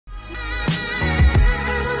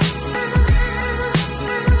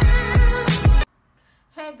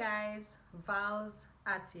VAL'S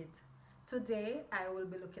at it. Today I will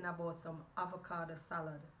be looking about some avocado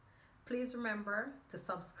salad. Please remember to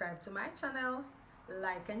subscribe to my channel,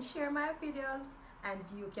 like and share my videos, and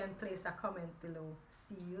you can place a comment below.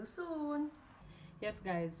 See you soon. Yes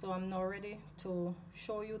guys, so I'm now ready to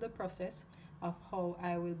show you the process of how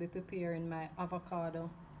I will be preparing my avocado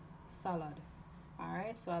salad.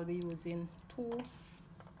 Alright, so I'll be using 2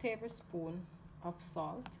 tablespoons of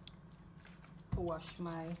salt to wash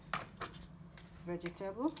my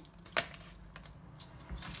vegetable.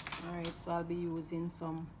 Alright, so I'll be using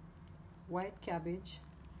some white cabbage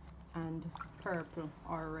and purple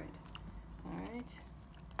or red. Alright,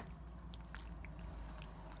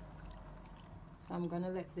 so I'm gonna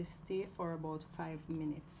let this stay for about 5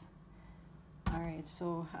 minutes. Alright,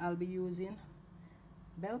 so I'll be using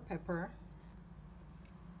bell pepper,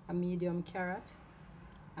 a medium carrot,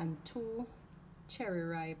 and 2 cherry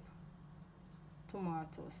ripe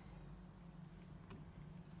tomatoes.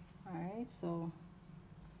 Alright, so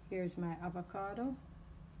here's my avocado,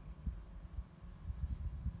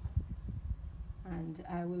 and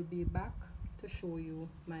I will be back to show you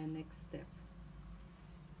my next step.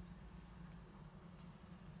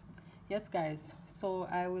 Yes guys, so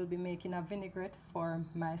I will be making a vinaigrette for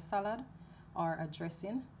my salad or a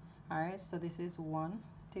dressing. Alright, so this is 1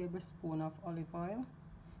 tablespoon of olive oil.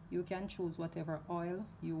 You can choose whatever oil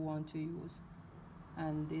you want to use,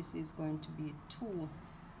 and this is going to be 2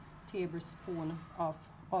 tablespoons of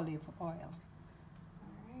olive oil.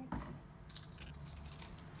 Alright,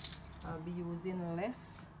 I'll be using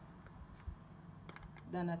less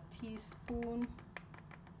than a teaspoon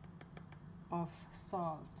of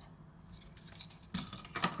salt.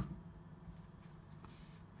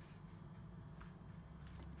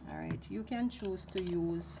 Alright, you can choose to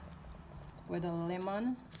use whether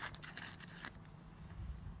lemon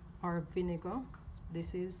or vinegar.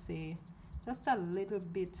 This is just a little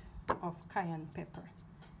bit of cayenne pepper.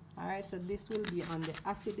 Alright, so this will be on the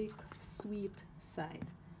acidic sweet side.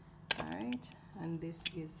 Alright, and this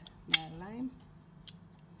is my lime.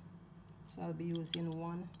 So I'll be using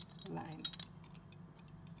 1 lime.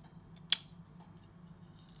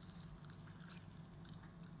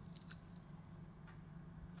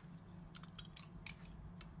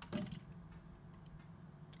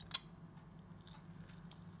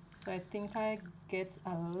 So I think I get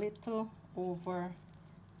a little over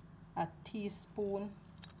a teaspoon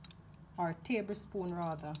or tablespoon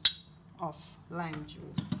rather of lime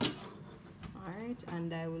juice. Alright,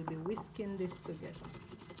 and I will be whisking this together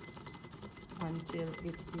until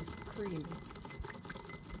it is creamy.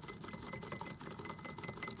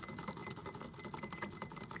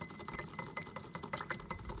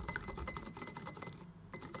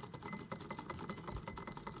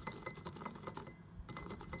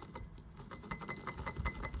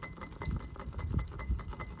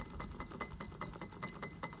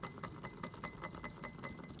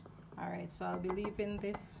 Alright, so I'll be leaving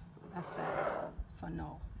this aside for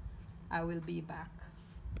now. I will be back.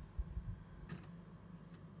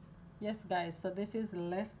 Yes guys, so this is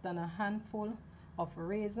less than a handful of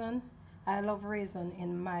raisin. I love raisin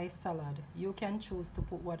in my salad. You can choose to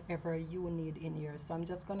put whatever you need in here. So I'm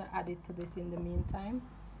just gonna add it to this in the meantime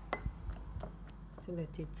to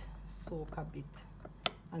let it soak a bit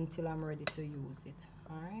until I'm ready to use it.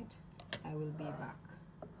 Alright, I will be back.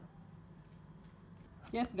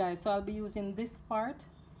 Yes guys, so I'll be using this part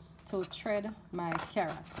to shred my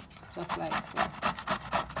carrot, just like so.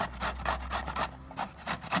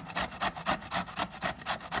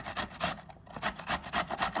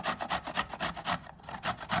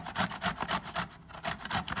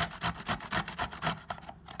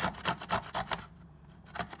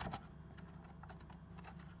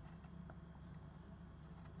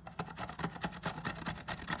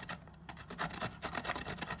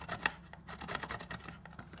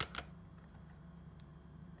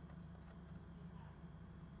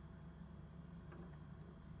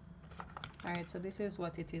 Alright, so this is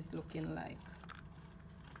what it is looking like.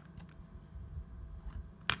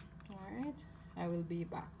 Alright, I will be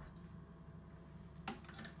back.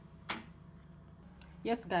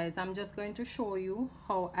 Yes guys, I'm just going to show you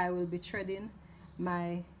how I will be shredding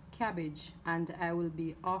my cabbage, and I will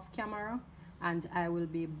be off camera and I will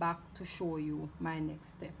be back to show you my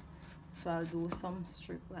next step. So I'll do some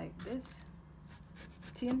strip like this,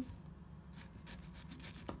 thin.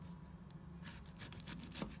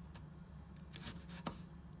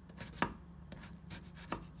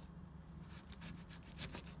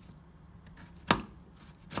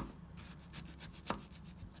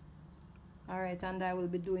 Alright, and I will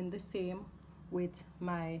be doing the same with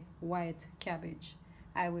my white cabbage.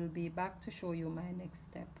 I will be back to show you my next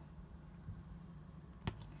step.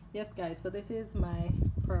 Yes guys, so this is my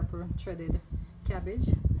purple threaded cabbage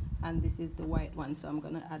and this is the white one, so I'm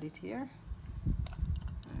gonna add it here.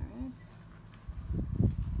 Alright,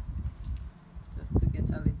 just to get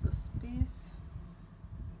a little space.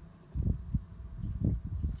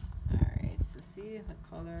 Alright, so see, the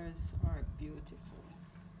colors are beautiful.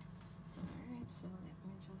 Alright, so let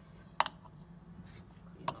me just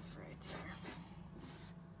clean up right here.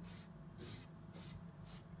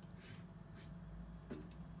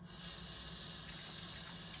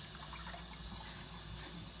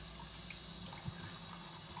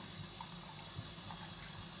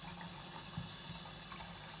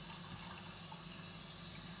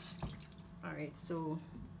 Alright, so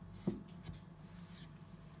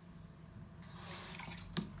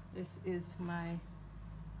this is my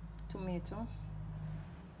tomato.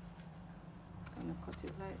 I'm gonna cut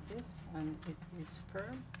it like this, and it is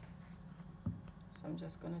firm, so I'm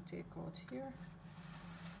just gonna take out here,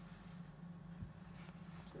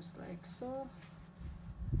 just like so.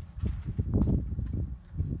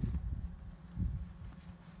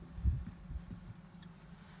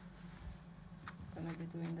 Gonna be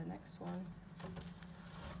doing the next one.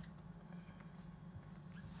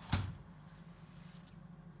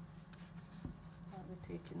 I'll be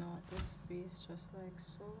taking out this piece just like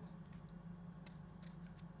so.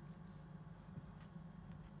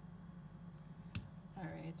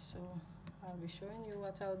 Alright, so I'll be showing you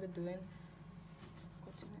what I'll be doing.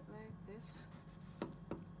 Cutting it like this.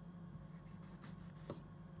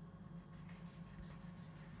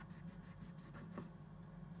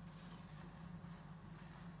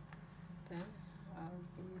 Then I'll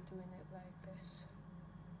be doing it like this.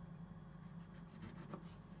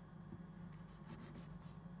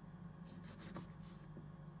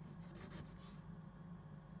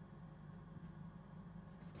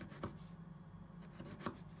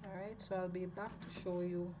 Alright, so I'll be back to show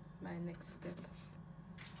you my next step.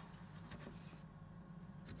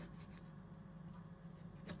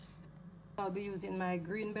 I'll be using my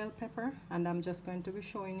green bell pepper, and I'm just going to be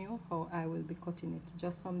showing you how I will be cutting it.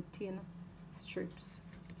 Just some thin strips,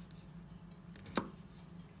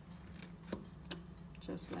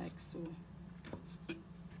 just like so.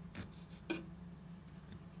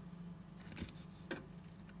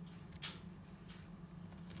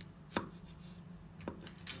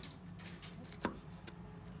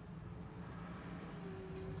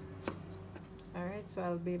 Alright, so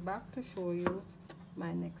I'll be back to show you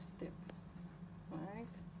my next step. Alright,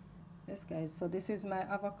 yes guys, so this is my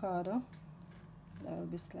avocado. I'll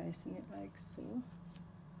be slicing it like so.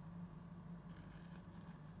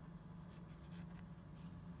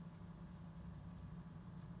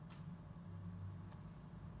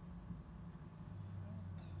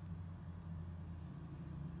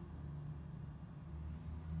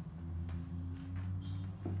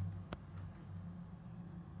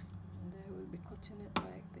 And I will be cutting it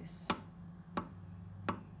like this.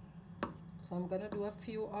 So I'm gonna do a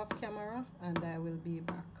few off camera and I will be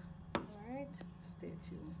back. Alright, stay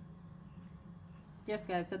tuned. Yes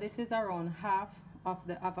guys, so this is around half of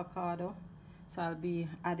the avocado, so I'll be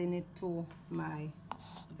adding it to my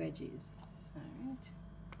veggies. Alright,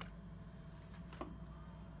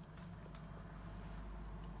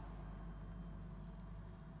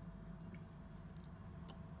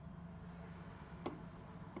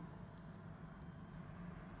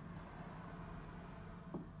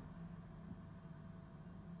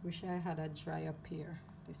 wish I had a drier pear.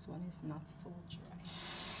 This one is not so dry. So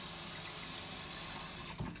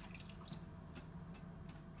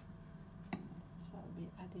I'll be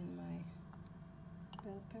adding my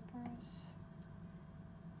bell peppers,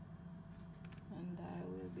 and I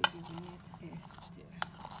will be giving it a stir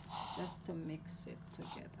just to mix it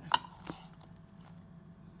together.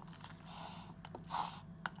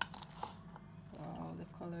 Wow, the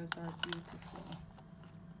colors are beautiful.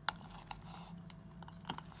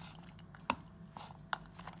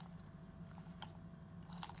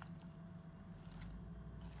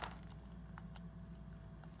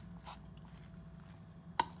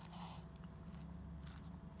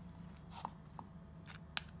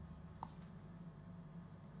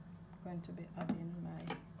 Going to be adding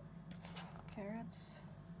my carrots.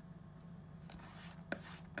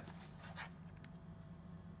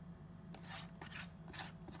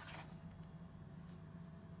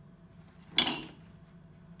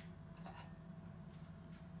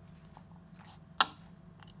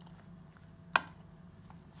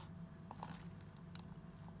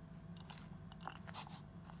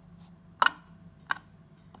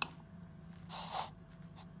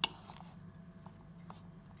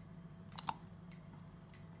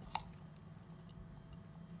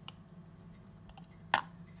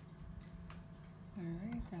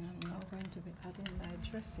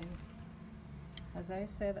 dressing. As I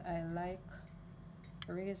said, I like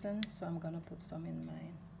raisins, so I'm gonna put some in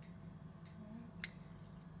mine.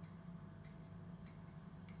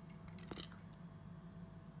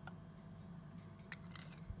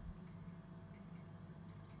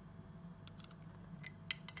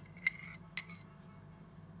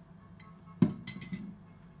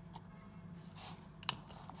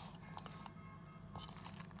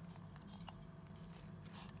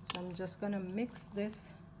 So I'm just gonna mix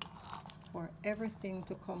this for everything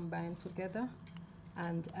to combine together,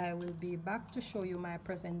 and I will be back to show you my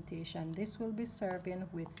presentation. This will be serving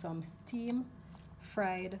with some steam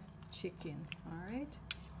fried chicken. All right,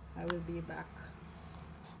 I will be back.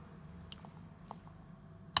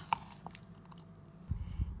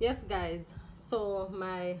 Yes guys, so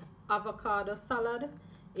my avocado salad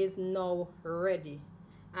is now ready,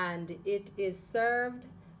 and it is served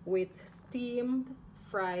with steamed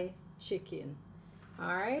fried chicken.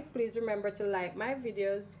 All right, please remember to like my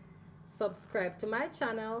videos, subscribe to my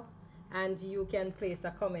channel, and you can place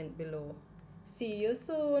a comment below. See you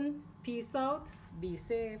soon. Peace out. Be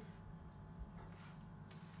safe.